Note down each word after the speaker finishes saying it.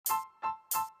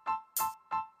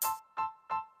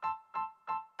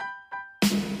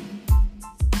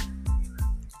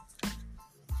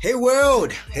Hey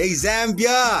world, hey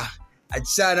Zambia,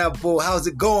 Achana Bo, how's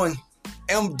it going?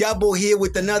 M Double here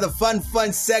with another fun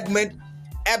segment,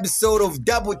 episode of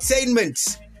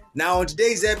Doubletainment. Now on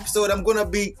today's episode, I'm gonna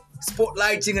be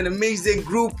spotlighting an amazing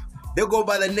group. They go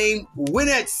by the name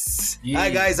Winnets. Yeah. Hi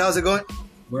guys, how's it going?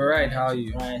 We're right. How are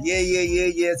you? Right.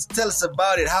 Yeah. So tell us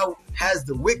about it. How has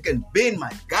the weekend been,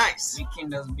 my guys?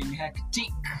 Weekend has been hectic.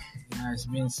 Yeah, it's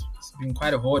been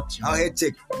quite a hot. How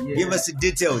hectic? Yeah. Give us the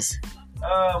details.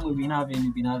 We've been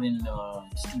having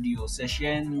studio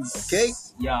sessions. Okay.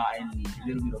 Yeah, and a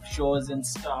little bit of shows and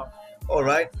stuff. All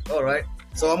right.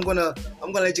 So I'm gonna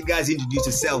let you guys introduce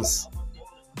yourselves.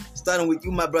 Starting with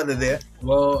you, my brother there.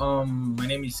 Well, my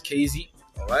name is KZ.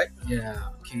 All right. Yeah,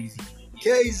 KZ.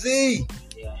 KZ.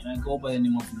 Yeah, and I go by the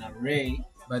name of Naray.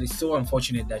 But it's so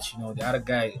unfortunate that the other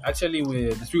guy. Actually,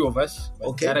 we're the three of us. But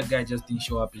Okay. The other guy just didn't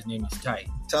show up. His name is Ty.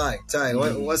 Ty. Yeah.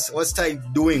 What's Ty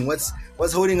doing? What's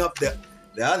holding up the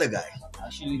other guy?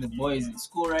 Actually, the boy is in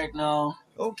school right now.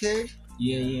 Okay.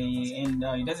 Yeah. And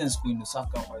he doesn't school in the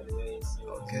soccer, by the way. So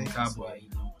Okay. that's why,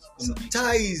 it's So gonna be-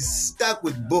 Ty is stuck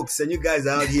with books, and you guys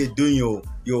are out here doing your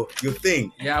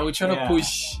thing. Yeah, we're trying Yeah. to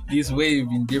push this wave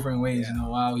in different ways. Yeah.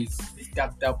 While he's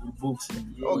stacked up with books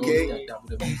and Okay. stacked up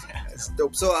with the music. That's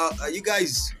dope. So you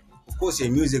guys, of course,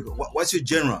 your music. What's your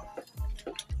genre?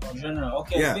 genre.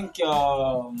 Okay, Yeah. I think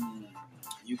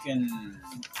you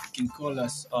can call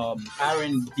us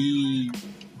R&B,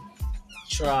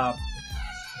 trap,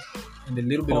 And a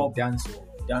little bit Pop. of dancehall.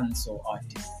 dancehall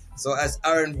artist. So as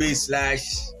R&B slash.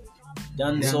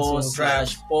 Dancehall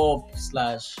Dancehall, / pop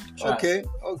 / trap.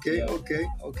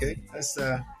 Okay.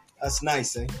 That's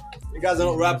nice, eh? You guys are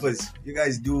not rappers. You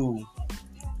guys do.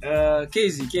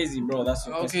 KZ, bro, that's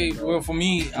your Okay, question, bro. well, for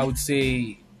me, I would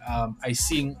say I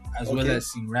sing as well Okay.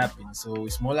 as sing rapping. So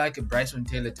it's more like a Bryson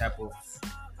Taylor type of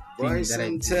thing Bryson that I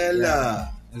do. Taylor. Yeah.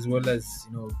 As well as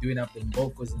doing up the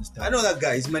vocals and stuff. I know that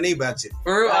guy. He's my neighbor, actually.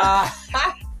 For real.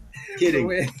 Kidding.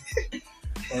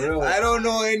 For real. I don't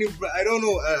know any. I don't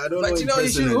know. I don't know But him you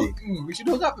should personally. we should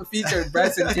hook up a feature with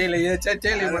Bryson Taylor. Yeah, tell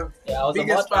him. Yeah, I was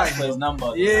Biggest about to ask fan. for his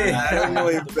number. Yeah. I don't know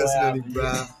him personally,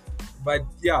 bruh. But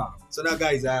yeah, So now,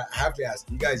 guys, I have to ask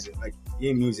you guys, like,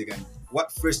 in music, and what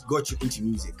first got you into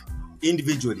music,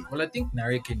 individually? well, I think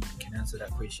Nare can answer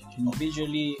that question.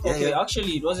 Individually, Yeah, okay. yeah.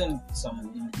 Actually, it wasn't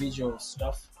some individual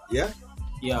stuff. Yeah.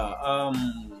 Yeah.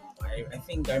 I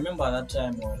think I remember that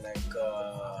time we were like.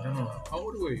 I don't know. How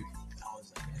old were you?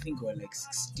 I think we were like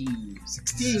 16.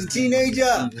 16,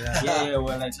 teenager. Yeah,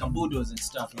 we're like Kabudos and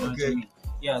stuff. You know what I Okay. mean?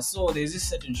 Yeah, so there's this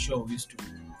certain show we used to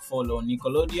follow,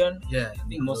 Nickelodeon. Yeah, I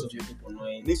think most of you people know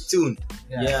it. Nicktoon.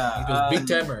 Yeah, It was Big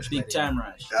Time Rush. Big Time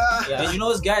Rush. Ah. Yeah, and you know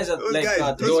those guys are Those like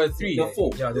guys, There were three. the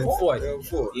four. Yeah, there were four. There were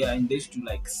four. Yeah, and they used to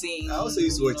like sing. I also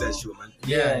used to watch you know? that show, man.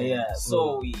 Yeah.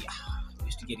 So we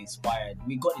used to get inspired.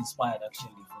 We got inspired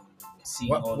actually from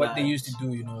seeing all What that. they used to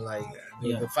do, like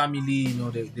Yeah. the family,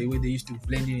 the way they used to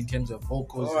blend in terms of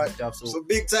vocals All right. and stuff. So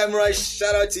Big Time Rush,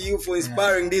 shout out to you for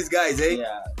inspiring these guys, eh?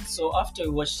 Yeah. So after we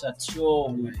watched that show,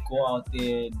 we would go out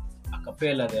there a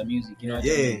cappella their music. You know what I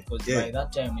Yeah, mean? Because yeah. by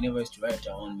that time we never used to write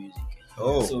our own music.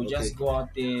 Oh, So we okay. just go out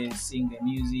there, sing the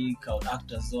music, I would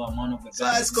act as though I'm one of the guys. So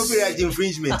that's copyright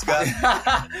infringement, guys.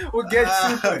 We'll get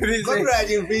super busy. Copyright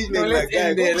infringement, No, my let's guy.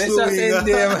 end there. Go Let's sue just me, end man.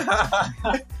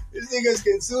 there. These niggas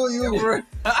can sue you.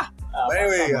 But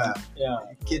anyway, yeah.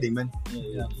 kidding, man.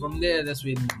 Yeah. From there, that's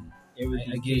when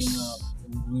Everything I guess came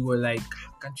up. we were like,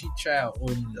 can't we try our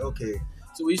own? Okay.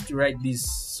 So we used to write these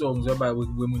songs, but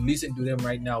when we listen to them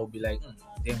right now, we'll be like,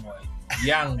 them were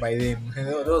young by them.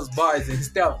 Those bars and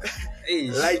stuff.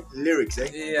 Hey, Light lyrics, eh?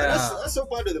 Yeah. But that's all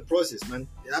part of the process, man.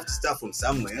 You have to start from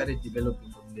somewhere. started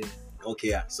developing from there. Okay,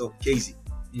 yeah. So, Casey,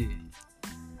 Yeah,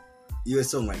 you're a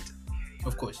songwriter.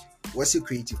 of course. What's your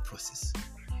creative process?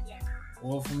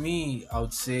 Well, for me, I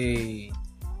would say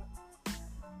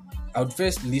I would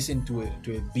first listen to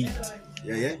a beat.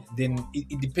 Yeah. Then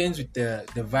it depends with the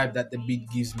vibe that the beat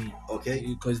gives me. Okay.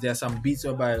 Because there are some beats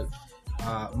whereby.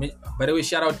 By the way,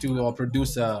 shout out to our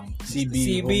producer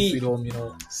CB. CB. Home,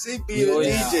 CB, We the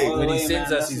always- DJ. Oh, when he yeah, sends man, us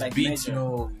that's his like beats,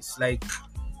 major. it's like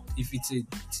if it's a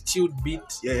chilled beat,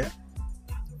 Yeah.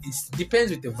 it depends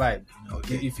with the vibe.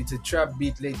 Okay. If it's a trap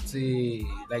beat, let's say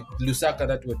like Lusaka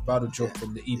that was Battle Chop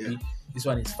from the EP, Yeah. this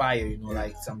one is fire.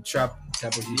 Like some trap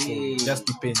type of shit. So Yeah. it just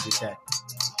depends with that.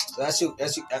 So that's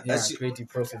your Creative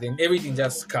process, and everything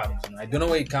just comes. I don't know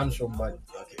where it comes from, but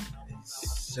Okay.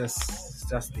 it's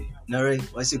just there. Nare,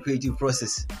 what's your creative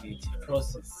process? Creative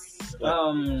process.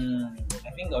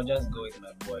 I think I'll just go with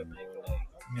my boy, like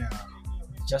Yeah.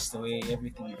 just the way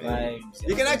everything vibes.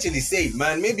 You can actually say it,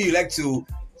 man. Maybe you like to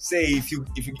say if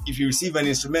you receive an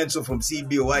instrumental from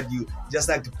CB or what, you just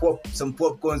like to pop some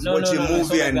popcorns, watch a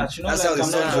movie, like and that. You know, that's like how the I'm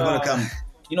songs are gonna come.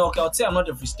 You know, okay, I would say I'm not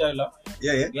a freestyler.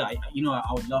 Yeah. Yeah,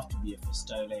 I would love to be a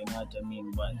freestyler. You know what I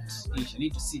mean? But I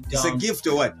need to sit down. It's a gift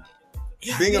or what?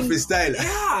 Yeah, Being I a think- freestyler.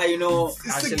 Yeah, you know. It's a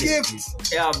Actually,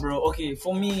 gift. Yeah, bro. Okay,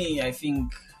 for me, I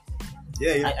think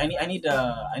Yeah. I need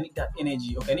that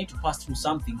energy. Okay, I need to pass through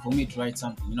something for me to write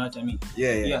something. You know what I mean?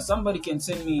 Yeah. Somebody can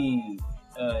send me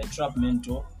a trap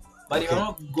mentor, but if Okay. I'm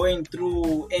not going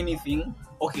through anything,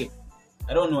 okay,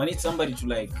 I don't know. I need somebody to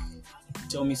like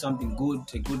tell me something good,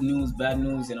 good news, bad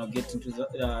news, and I'll get into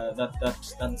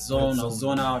that zone. I'll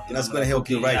zone out. And that's I'm gonna like, help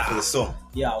you okay, write yeah, for the song.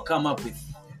 Yeah, I'll come up with,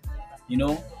 you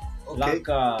know, Okay. like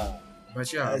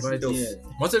But yeah, That's but dope. yeah.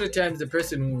 most of the times the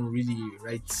person who really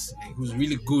writes, like, who's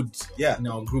really good Yeah. in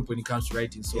our group when it comes to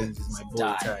writing songs is my boy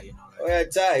Ty. Ty. You know, Oh yeah,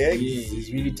 Ty. Eh?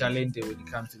 he's really talented when it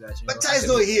comes to that. You But know. Ty's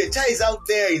not here. Ty is out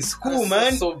there in school,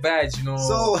 man. So bad, you know.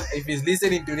 So- if he's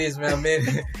listening to this, man,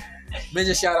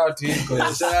 major shout out to him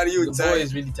because Shout out to you, the Ty. boy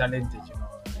is really talented, you know.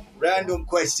 Random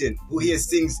question: who here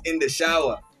sings in the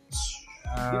shower?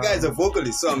 You guys are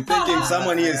vocalists, so I'm thinking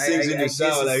someone here sings in the guess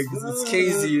shower. Like it's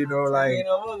crazy, you know. Like You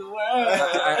know,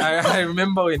 the I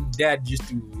remember when Dad used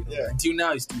to, you know, Yeah. until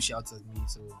now he still shouts at me.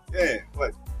 So yeah,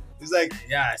 what? It's like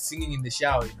yeah, singing in the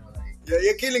shower, you know, like.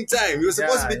 you're killing time. You were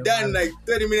supposed to be Yeah, done man. like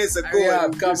 30 minutes ago. Yeah,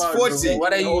 and come it's out, 40. bro.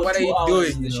 What are you 2 hours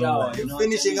doing? in the you know, shower? like, You You're know,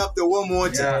 finishing up the warm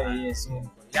water. Yeah.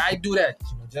 So yeah, I do that,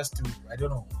 you know, just to I don't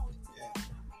know.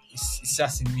 It's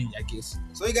just in me, I guess.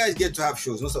 So you guys get to have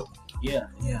shows, no? So Yeah.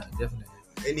 Yeah, definitely.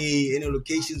 any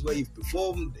locations where you've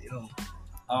performed, you know,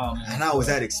 and how was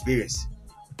that experience?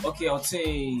 Okay, I would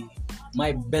say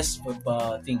my best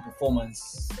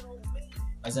performance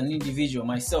as an individual,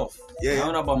 myself. Yeah. I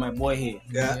don't know about my boy here.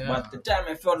 Yeah. But the time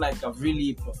I felt like I've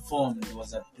really performed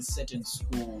was at this certain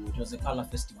school. It was a color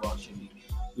festival actually.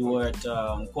 We were at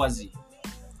Nkwazi.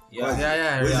 Yeah.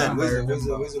 Yeah, Where's yeah, that? I Where's remember.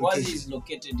 the Nkwazi location? is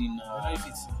located in I don't know if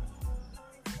it's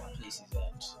what place is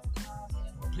that?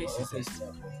 What place is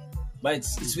that? But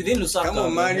it's within Lusaka. Come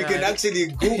on, man! You can Yeah. actually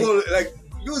Google, like,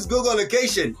 use Google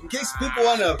location in case people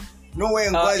wanna know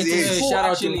where Nkwazi It is. is Yeah, shout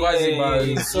out to actually,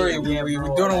 Nkwazi, but sorry, we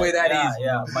bro, don't know where that yeah, is.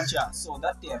 Yeah, but yeah, so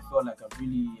that day I felt like I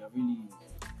really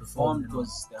performed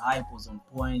because the hype was on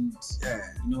point. Yeah.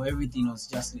 You know, everything was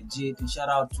just legit. And shout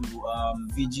out to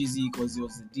VGZ because he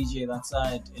was the DJ that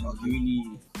side and he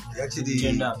really You actually,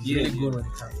 turned up. It's really good when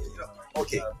it comes to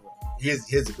okay. Here's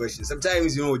the question.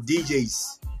 Sometimes, you know,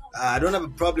 DJs, I don't have a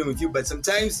problem with you, but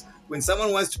sometimes when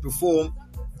someone wants to perform,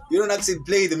 you don't actually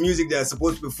play the music they're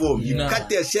supposed to perform. You Yeah. cut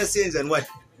their sessions and what?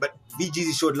 But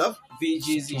VGZ showed love.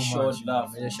 VGZ So showed much,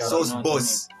 love. man. Shout out. You know what I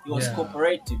Boss. mean? He was Yeah.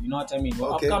 cooperative, you know what I mean?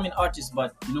 Well, Okay. upcoming artist,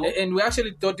 but you know, And we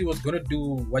actually thought he was gonna do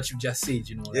what you just said,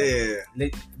 you know. Like, Yeah.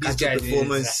 This Cut guy your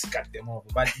performance. cut them off,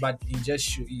 but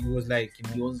he was like, you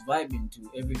he know, was vibing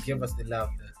to everything. give us the love.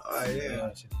 Oh, yeah.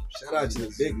 Actually. Shout out to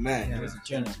the big man. Yeah. He was a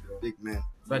turner, bro. Big man.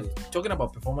 But talking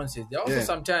about performances, there are also Yeah.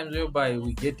 sometimes whereby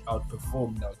we get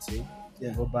outperformed, I would say.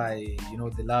 Yeah. Whereby, you know,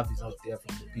 the love is not there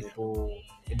from the people.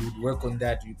 And we would work on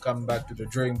that. We come back to the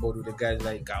drawing board with the guys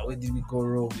like, where did we go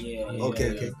wrong? Yeah.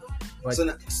 Okay. But So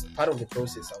now- it's part of the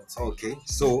process, I would say. Okay.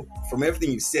 So from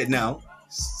everything you've said now,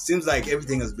 seems like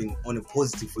everything has been on a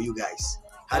positive for you guys.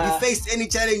 Have you faced any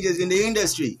challenges in the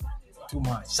industry? Too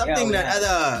much. Something we that have.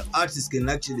 other artists can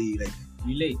actually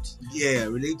Relate.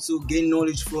 relate to, gain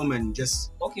knowledge from, and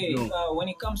just Okay, No. when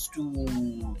it comes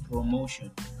to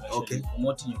promotion, actually, Okay.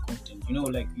 promoting your content, you know,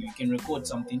 like you can record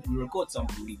something,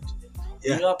 leaked.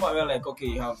 Yeah. You know, part where like, okay,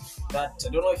 you have that. I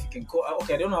don't know if you can call.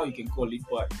 Okay, I don't know how you can call it,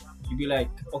 but you be like,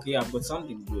 okay, I've got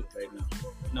something good right now.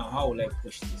 Now, how will I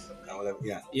push this?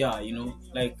 yeah. Yeah, you know,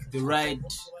 like the right,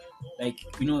 like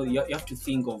you know, you have to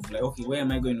think of like, okay, where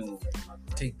am I going to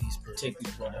Take these person. take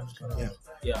this product? Yeah.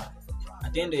 Yeah.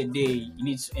 At the end of the day, you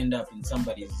need to end up in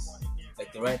somebody's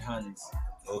like the right hands.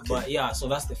 Okay. But yeah, so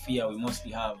that's the fear we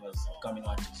mostly have as upcoming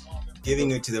artists.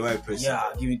 Giving it to the right person. Yeah,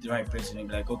 give it the right person and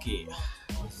be like, okay,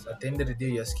 At the end of the day,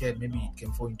 you're scared. Maybe it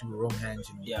can fall into the wrong hands.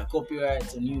 You know? yeah,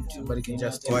 copyrights on YouTube. Somebody can you know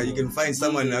just what I Or you mean? can find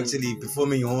someone Yeah. actually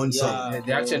performing your own song. Yeah.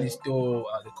 They actually stole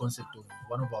the concept of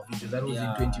one of our videos. That was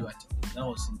Yeah. in 20 what? That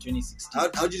was in 2016.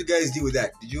 How did you guys deal with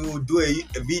that? Did you do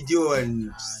a video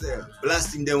and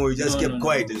blasting them, or you just kept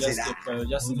quiet and just said, kept quiet,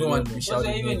 just We in don't the want room. to be Because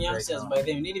they're shouting even names right youngsters now. by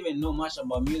then, we didn't even know much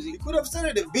about you music. could have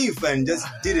started a beef and just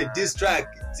did a diss track.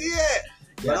 Yeah.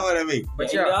 You know what I mean? But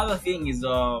And yeah. the other thing is,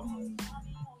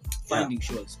 finding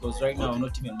shows because right now Okay. we're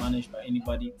not even managed by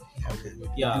anybody. Okay, we're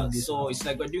Yeah, doing this so now. it's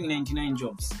like we're doing 99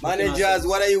 jobs. Managers,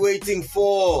 what are you waiting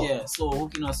for? Yeah, so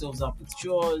hooking ourselves up with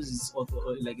shows is also,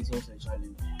 it's also a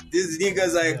challenge. These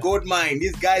niggas are a gold mine.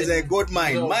 These guys are a gold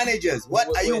mine. No. Managers, what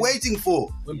are you waiting for?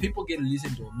 When people get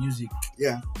listen to music,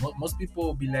 Yeah. most people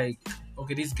will be like,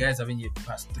 okay, these guys haven't yet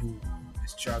passed through the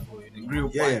struggle in the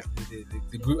group Yeah, pipe.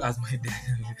 The group, as my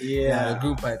dad, Yeah. the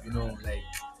group pipe, like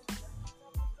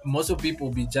most of people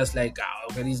will be just like,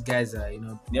 okay, these guys are, They're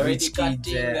already rich cutting,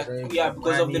 kids,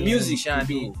 because of the music.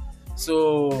 Shandy.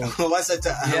 So What's that?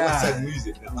 Yeah. What's that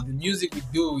music? the music we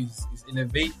do is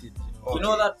innovated. You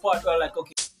know that part where like,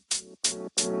 okay,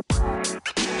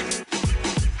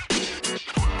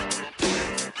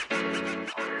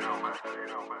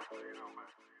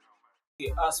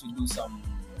 us we do some,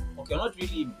 okay, not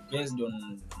really based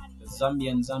on the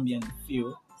Zambian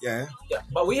feel. Yeah. Yeah,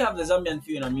 but we have the Zambian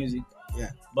feel in our music.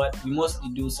 Yeah. But we mostly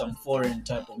do some foreign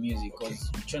type of music because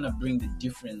we're trying to bring the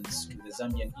difference to the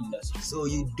Zambian industry. So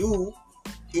you do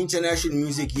international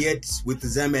music yet with the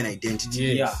Zambian identity.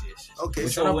 Yes. Okay. We're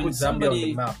So trying to when put Zambia on the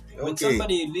somebody- map. When Okay.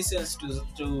 somebody listens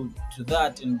to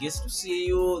that and gets to see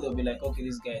you, they'll be like, okay,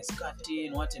 this guy is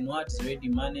cutting, what and what is already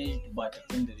managed, but at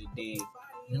the end of the day,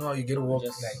 You know how you get to walk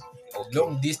Just- like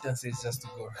long distances just to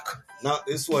go record. now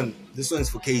this one's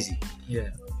for KZ. Yeah.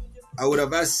 I would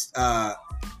have asked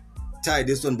Ty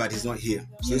this one, but he's not here.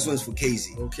 So this one's for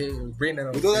KZ. Okay, we'll bring that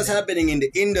up. With all that's happening in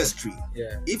the industry,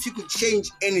 Yeah. if you could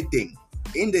change anything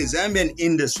in the Zambian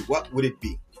industry, what would it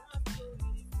be?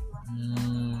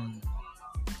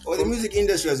 Or the music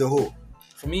industry as a whole?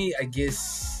 For me, I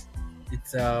guess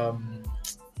it's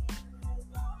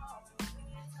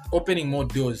opening more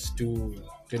doors to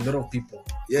a lot of people.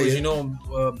 Yeah, Because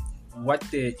yeah. what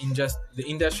the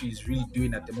industry is really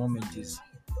doing at the moment is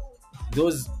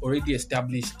those already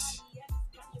established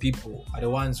people are the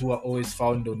ones who are always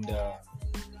found on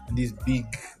these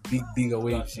bigger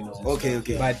waves,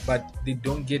 Okay. But they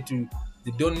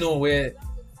don't know where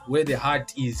the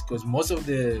heart is, because most of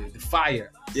the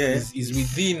fire Yeah. is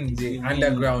within the within-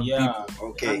 underground yeah. people.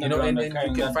 Okay. And Underground you are can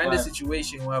carrying find a that vibe.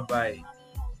 situation whereby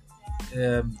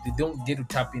they don't get to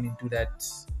tap into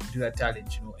that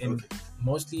talent, And Okay.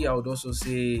 mostly, I would also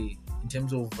say in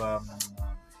terms of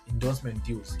endorsement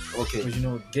deals, Okay.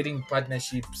 because getting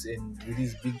partnerships and with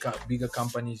these bigger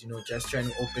companies, just trying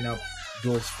to open up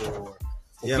doors for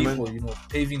Yeah, man. people,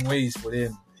 paving ways for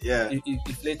them. Yeah.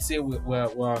 If let's say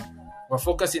we're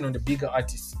focusing on the bigger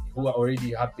artists who are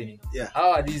already happening, Yeah.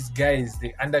 how are these guys,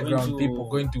 the underground Going to people,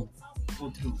 going to go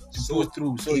through. go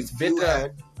through? So it's if you better.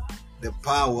 had the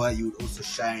power, you would also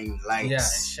shine lights.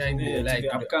 Yeah, shine Yeah, the to light the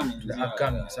to upcoming, the yeah,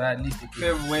 upcoming. yeah. So at least they can.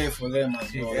 Pave way for them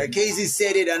as well. Yeah, Casey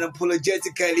said it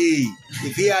unapologetically.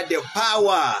 If he had the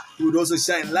power, he would also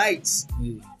shine lights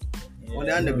Yeah. on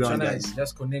the underground, Trying to guys.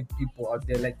 just connect people out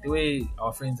there, like the way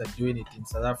our friends are doing it in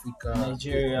South Africa,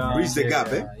 Nigeria. Bridge the gap,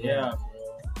 eh? Yeah,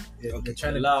 bro. They're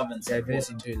trying to Love and diverse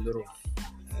support. into a lot of.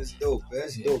 That's dope.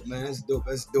 That's dope, man.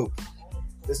 That's dope.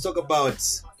 Let's talk about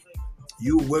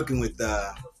you working with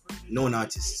known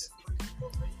artists.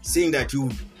 Seeing that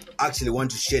you actually want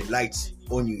to shed light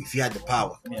on you if you had the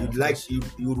power. Yeah, You'd of like course.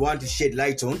 you would want to shed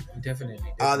light on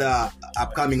Definitely. other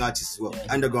upcoming artists as well,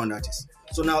 Yeah. underground artists.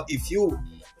 So now if you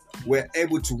were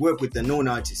able to work with the known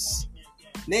artists,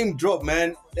 name drop,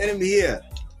 man. Let him hear.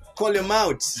 Call him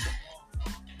out.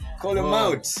 Call him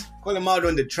Wow. out. Call him out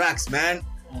on the tracks, man.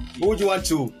 Who would you want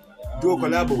to do a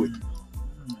collab with?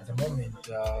 At the moment,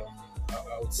 I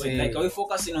would Wait, say. like, are we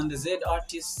focusing on the Z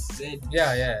artists?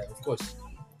 Yeah, of course.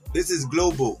 This is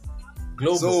global.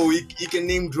 Global. So he can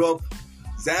name drop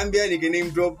Zambia, he can name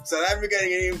drop South Africa, he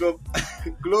can name drop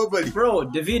globally. Bro,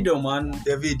 Davido, man.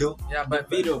 Davido, yeah, but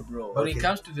Davido, bro. when it Okay.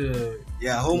 comes to the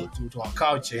yeah, home. to our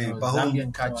culture, Yeah, but home-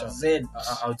 Zambian culture, Z.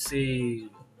 I would say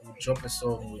we'll drop a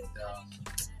song with,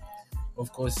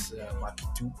 of course,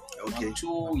 Makitu. Okay.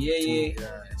 Two, yeah.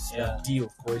 Yeah. D,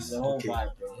 of course. The whole Okay.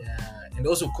 vibe, bro. Yeah, and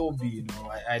also Kobe.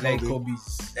 I like Kobe.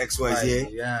 Kobe's XYZ.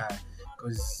 vibe, yeah,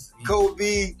 because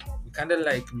Kobe, we kind of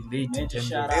like relate in Major terms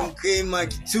shout of out. MK,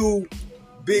 Mike 2,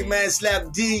 Big Man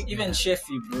Slap D. Even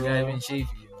Sheffy, bro. yeah, even Shafy.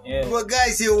 Yeah. What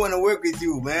guys here want to work with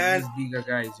you, man? These bigger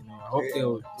guys, I hope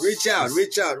they'll Reach out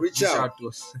reach out to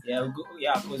us. Yeah,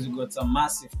 because you got some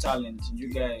massive talent. And you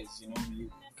guys, you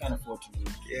can't afford to do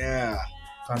it. Yeah,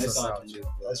 Pass That's us how out. to do it,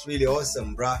 that's really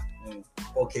awesome, bruh. Yeah.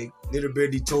 Okay, Little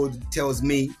Birdie tells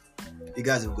me you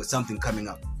guys have got something coming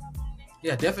up.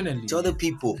 Yeah, definitely. Tell the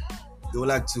people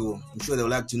I'm sure they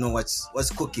would like to know what's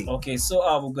cooking. Okay,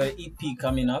 so we've got an EP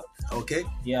coming up. Okay,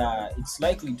 Yeah, it's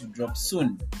likely to drop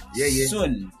soon. Yeah.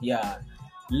 Soon, yeah.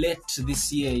 late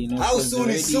this year, you know. How It was soon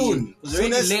is already- soon? It was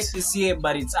already Soonest? late this year,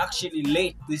 but it's actually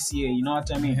late this year. You know what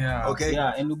I mean? Yeah. Okay.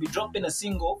 Yeah, and we'll be dropping a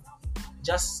single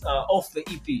just off the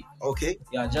EP. Okay.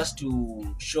 Yeah, just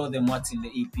to show them what's in the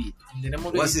EP. The name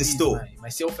of the What's EP in is store?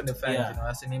 Myself and the Fans. Yeah. You know,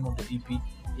 that's the name of the EP.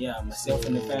 Yeah, myself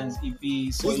and the fans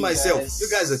EP. So Who's you myself? You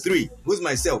guys are three. Who's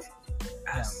myself?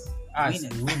 Us. Us,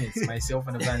 Winners. the winners, myself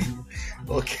and the Fans.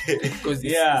 Okay. Because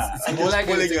Yeah. it's I'm more just like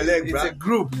pulling it's, your leg, it's bruh. a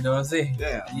group. You know what I'm saying?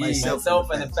 Yeah. Yeah, Myself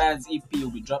and the fans. fans EP will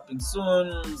be dropping soon,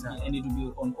 and it will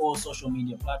be on all social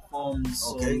media platforms.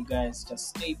 So Okay. you guys just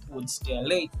stay put, stay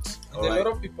late. All A right. lot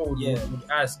of people would, Yeah. would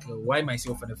ask why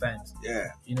myself and the Fans.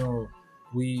 Yeah. You know,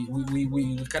 we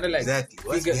kind of like Exactly.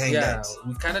 What's behind yeah, that?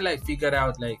 we kind of like figured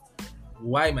out like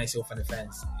why myself and the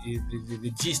Fans.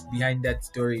 The gist behind that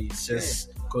story is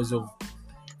just because of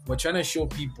we're trying to show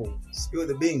people Spill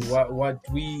the beans. what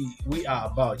we are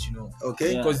about, you know.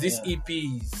 Okay. Yeah. Because this EP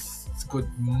it's got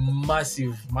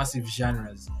massive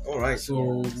genres. All right.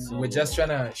 So, so we're just trying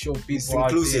to show it's people out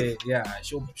there, inclusive. yeah,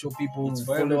 show people It's who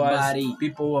for follow us, everybody.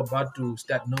 people who are about to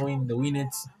start knowing the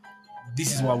Winnets.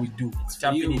 This is what we do. It's for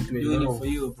tapping you, into a doing lot it for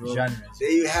you, bro. of genres.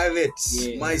 There you have it.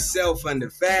 Yeah. Myself and the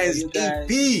fans You guys, EP.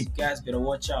 you guys better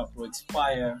watch out, bro. It's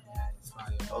fire. Yeah, it's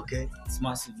fire. Okay. It's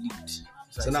massive leaked.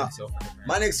 So now, myself and the Fans.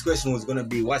 My next question was gonna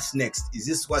be, what's next? Is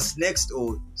this what's next,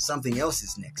 or something else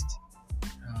is next?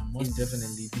 Most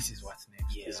definitely, this is what's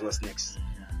next. Yeah. This is what's next.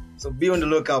 So be on the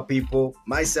lookout, people.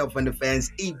 Myself and the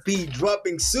fans EP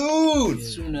dropping soon. Yeah.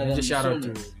 Sooner And than just shout out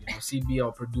to sooner. CB,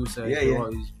 our producer. Yeah, you yeah. know,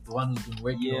 he's the one who's been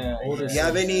working Yeah, on all the Do you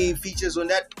have songs. any features on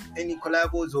that? Any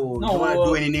collabos, or No, you want to we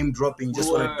do were- any name dropping? Just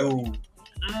we want to do.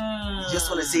 Just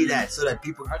want to say that so that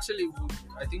people. Actually,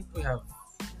 I think we have,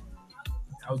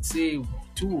 I would say,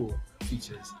 2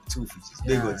 features. Two features,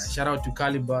 big Yeah, ones. shout out to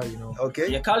Caliber, you know. Okay.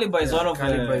 Yeah, Caliber is one of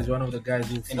Caliber the. is one of the guys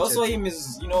who featured. And also him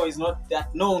is, you know, he's not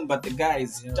that known, but the guy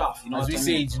is Yeah. tough. You know As what we I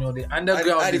say, mean? you know, the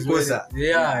underground Adi is where Posa. the-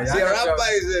 yeah, The the rapper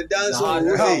underground- is a He's dancer. a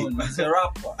Hey, rapper. He's a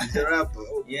rapper. he's a rapper.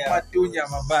 Yeah. Matunya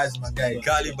Mabaz, my guy.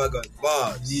 Caliber got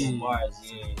bars. Yeah. Bars,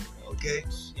 yeah. Okay.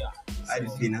 Yeah. I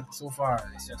did fina. So far,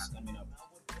 It's just coming up.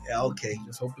 Yeah. Okay.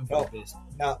 just hoping for Well, the best.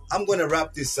 Now I'm gonna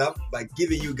wrap this up by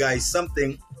giving you guys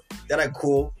something that I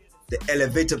call the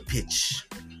elevator pitch.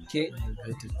 Okay.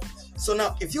 So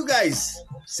now, if you guys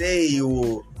say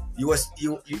you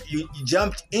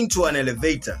jumped into an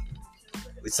elevator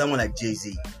with someone like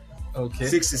Jay-Z, Okay.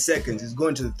 60 seconds, he's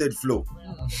going to the 3rd floor.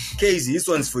 KZ, this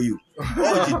one's for you. What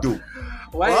would you do?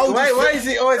 Why, How would you why feel- is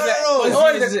it always No, like, no, no.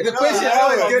 always the No, question is no,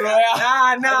 always no, get, bro.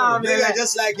 nah, Nigga, man.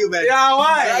 just like you, man. Yeah,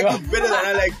 why? I like you better than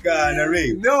I like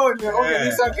Nare. No, okay, Yeah.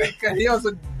 this one can he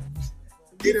also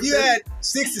If you had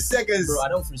 60 seconds Bro, I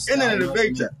don't freestyle. in an you know what I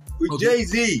mean? elevator with Okay.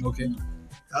 Jay-Z, Okay.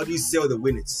 how do you sell the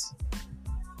winners?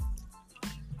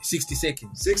 60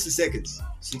 seconds. 60 seconds.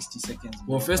 60 seconds.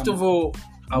 Well, bro. first Come of on. all,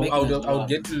 Making I it would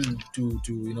get to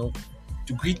you know,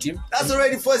 to greet him. That's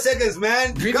already 4 seconds,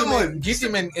 man. Greet Come him on. and greet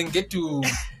him and get to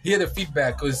hear the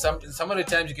feedback, because some of the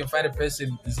times you can find a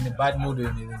person is in a bad mood or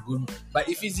in a good mood. But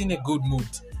if he's in a good mood,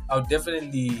 I would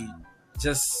definitely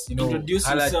just, you know, Introduce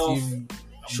highlight yourself, him,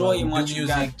 show him do what you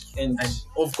got, and and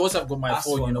of course I've got my ask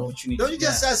phone, for you an know. opportunity. Don't you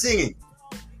just start singing?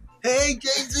 Hey,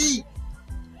 Jay-Z.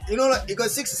 You know, like, you got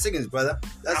 60 seconds, brother.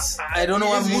 That's. I don't know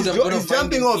what mood I'm gonna He's find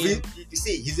jumping him off. in. You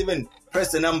see, he's even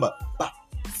pressed the number.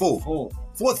 4. Oh,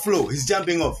 4th floor. He's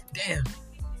jumping off. Damn.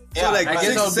 So like I guess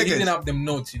 60 I'll be seconds. hitting up them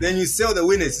notes. You know? Then you sell the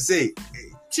winners to say,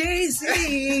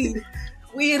 Jay-Z,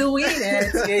 we the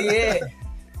winners. Yeah.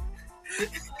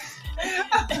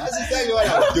 that's exactly what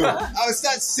I would do. I would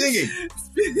start singing.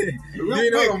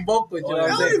 You know, on Boko, you know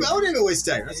what I'm saying? I wouldn't even waste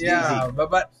time. That's Yeah, easy.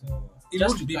 but it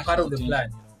Just would to be catch part of the the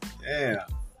plan, you know. Yeah.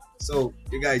 So,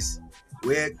 you guys,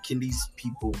 where can these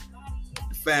people,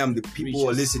 the fam, the people Reach who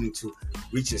are us. listening to,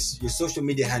 reach us? Your social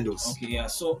media handles. okay, yeah.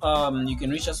 So you can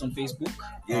reach us on Facebook.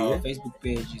 Yeah, Our yeah. Facebook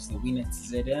page is the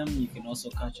Winnets ZM. You can also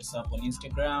catch us up on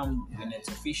Instagram, Winnets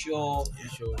Official.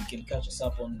 For sure. You can catch us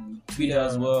up on Twitter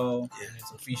as well. Yeah,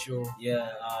 it's official. Yeah,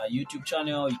 YouTube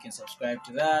channel. You can subscribe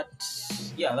to that.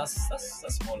 Yeah,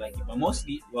 that's more like it. But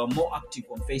mostly we're more active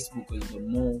on Facebook because there are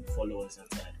more followers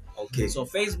outside. Okay. So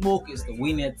Facebook is the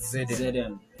Winnets ZM.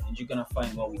 ZM, and you're gonna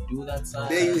find what we do that side.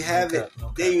 There you have it.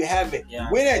 Okay. There you have it. Yeah.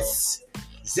 Winners.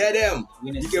 ZM.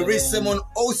 Winners You can reach ZM. them on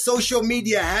all social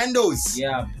media handles.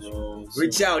 Yeah, bro. So,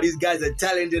 Reach out. These guys are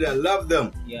talented. I love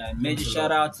them. Yeah, major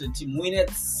shout out to Team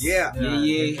Winnets. Yeah.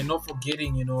 Yeah. And not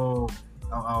forgetting, you know,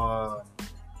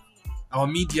 our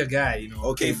media guy, you know,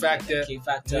 Okay. K Factor. K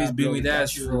Factor. He's been bro, with we got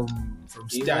us you. from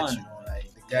Day start, one. you know,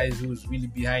 like the guys who's really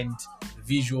behind the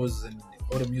visuals and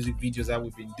all the music videos that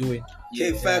we've been doing.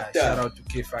 K Factor. Shout out to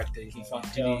K Factor. K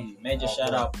Factor, major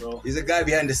shout out, bro. He's a guy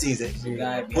behind the scenes, eh? The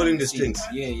guy behind Pulling the strings.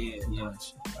 Yeah.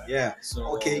 Yeah.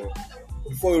 So Okay.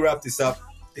 Before we wrap this up,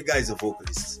 the guy's a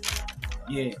vocalist.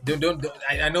 yeah. Don't.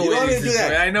 I know You where don't this need to is do that.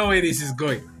 going. I know where this is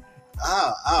going.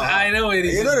 I know where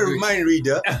this You're is not a going. mind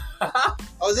reader. I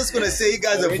was just gonna say you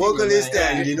guys are Already, vocalist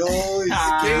man. and you know it's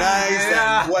Ah, nice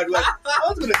yeah. and what. I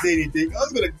was gonna say anything. I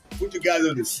was gonna put you guys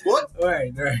on the spot.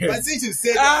 Right. But since you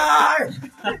said that,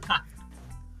 Ah!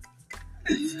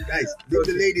 guys, leave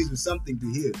the ladies with something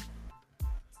to hear.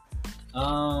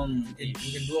 We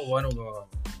can do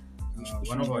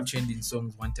one of our trending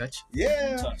songs, One Touch.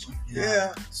 Yeah. Touch.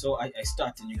 Yeah. So I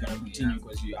start and you're gonna continue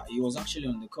because he was actually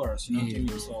on the chorus, you know what I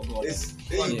mean? So I'll go.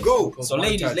 There you Yeah. go. So One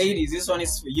ladies, Touch. this one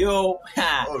is for you. All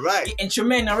right. Get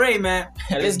Tremaine Array, man.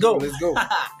 Let's go. Let's go.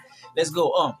 Let's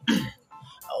go.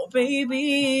 Oh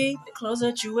baby, the clothes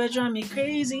that you wear drive me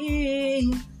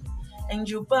crazy. And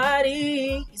your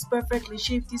body is perfectly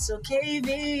shaped, it's so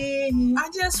caving. I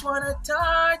just wanna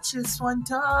touch, just one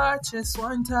touch, just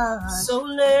one touch. So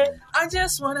lit. I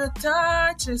just wanna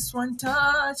touch, just one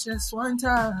touch, just one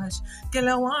touch. Girl,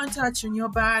 I want touch on your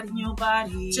body, On your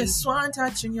body. just one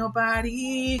touch on your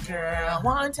body, girl.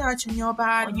 One touch on your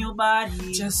body, on your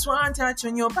body. just one touch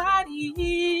on your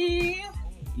body.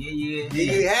 yeah. There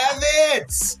you have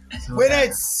it. Win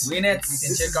it. Win it. You can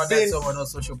This check has out been- that song on all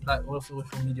social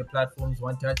media platforms.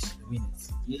 One touch, win it.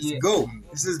 Yeah. Go.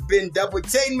 This has been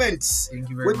Doubletainment Thank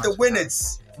you very with much. the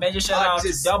winners. Major shout out to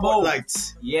Artist Double.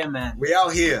 Spotlight. Yeah, man. We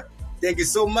out here. Thank you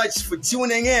so much for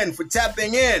tuning in, for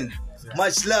tapping in.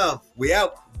 Much love. We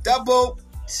out. Double.